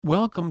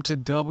Welcome to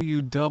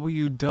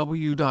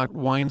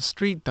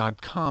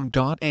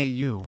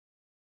www.winestreet.com.au.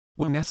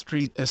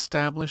 Winestreet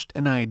established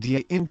an idea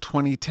in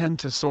 2010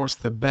 to source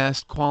the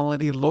best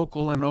quality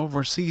local and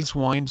overseas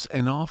wines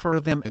and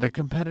offer them at a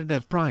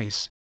competitive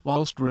price,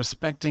 whilst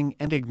respecting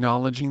and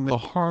acknowledging the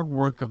hard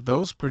work of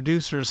those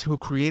producers who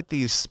create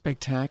these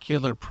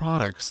spectacular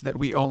products that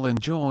we all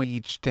enjoy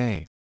each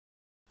day.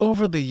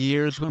 Over the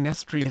years,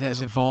 Winestreet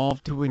has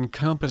evolved to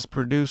encompass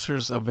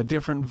producers of a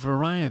different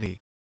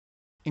variety,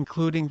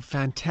 including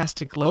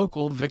fantastic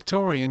local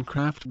Victorian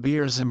craft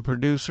beers and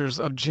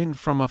producers of gin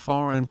from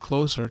afar and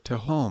closer to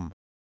home.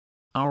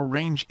 Our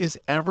range is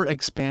ever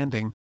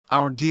expanding,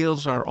 our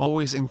deals are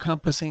always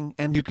encompassing,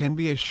 and you can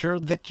be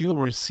assured that you'll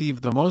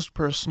receive the most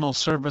personal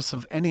service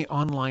of any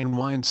online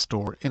wine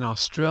store in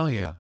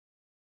Australia.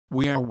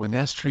 We are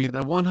Winestreet,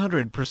 a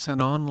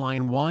 100%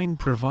 online wine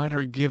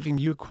provider, giving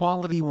you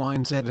quality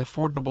wines at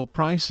affordable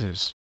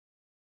prices.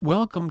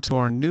 Welcome to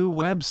our new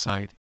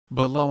website.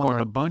 Below are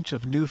a bunch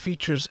of new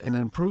features and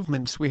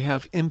improvements we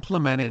have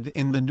implemented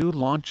in the new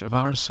launch of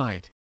our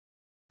site.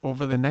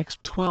 Over the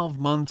next 12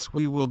 months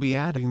we will be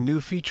adding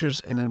new features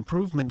and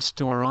improvements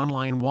to our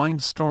online wine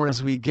store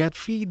as we get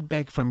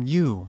feedback from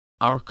you,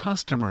 our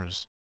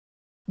customers.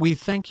 We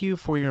thank you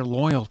for your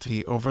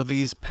loyalty over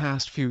these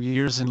past few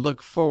years and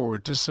look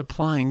forward to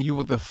supplying you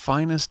with the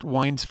finest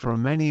wines for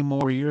many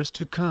more years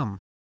to come.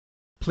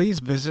 Please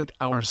visit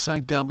our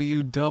site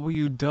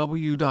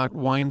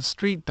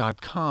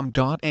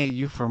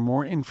www.winestreet.com.au for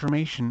more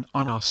information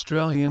on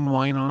Australian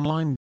wine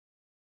online.